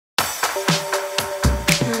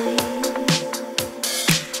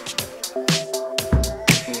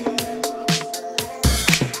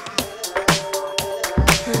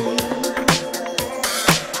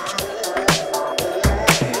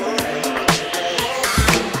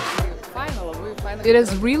It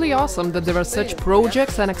is really awesome that there are such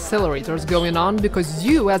projects and accelerators going on, because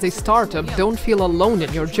you, as a startup, don't feel alone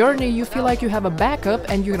in your journey. You feel like you have a backup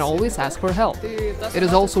and you can always ask for help. It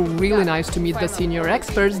is also really nice to meet the senior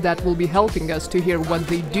experts that will be helping us to hear what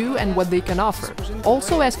they do and what they can offer.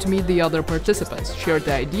 Also as to meet the other participants, share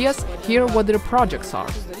the ideas, hear what their projects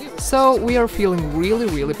are. So we are feeling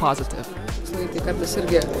really positive. Tai kartais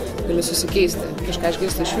irgi gali susikeisti, kažką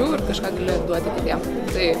išgirsti iš jų ir kažką gali duoti kitiem.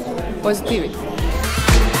 Tai pozityviai.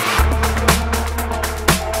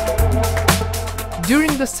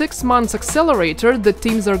 During the 6 months accelerator, the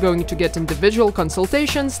teams are going to get individual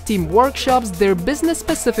consultations, team workshops, their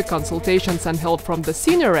business-specific consultations and help from the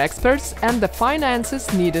senior experts, and the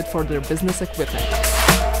finances needed for their business equipment.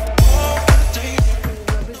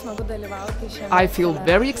 I feel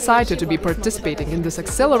very excited to be participating in this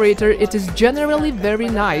accelerator. It is generally very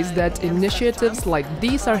nice that initiatives like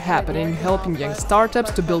these are happening, helping young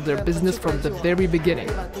startups to build their business from the very beginning.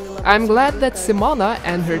 I'm glad that Simona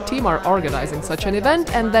and her team are organizing such an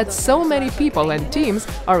event and that so many people and teams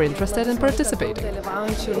are interested in participating.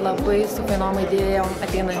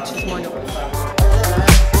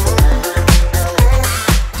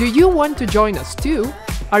 Do you want to join us too?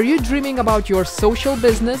 Are you dreaming about your social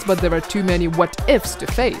business, but there are too many what-ifs to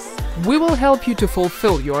face? We will help you to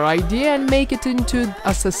fulfill your idea and make it into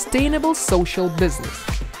a sustainable social business.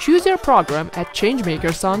 Choose your program at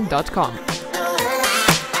changemakerson.com.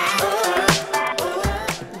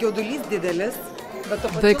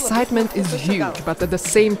 The excitement is huge, but at the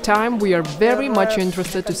same time we are very much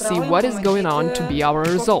interested to see what is going on to be our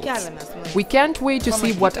results. We can't wait to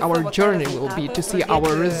see what our journey will be, to see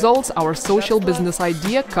our results, our social business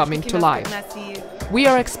idea coming to life. We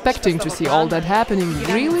are expecting to see all that happening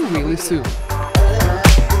really soon.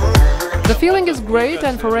 The feeling is great,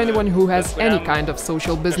 and for anyone who has any kind of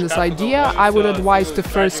social business idea, I would advise to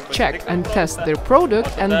first check and test their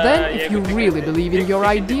product, and then, if you really believe in your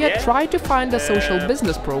idea, try to find a social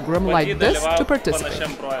business program like this to participate.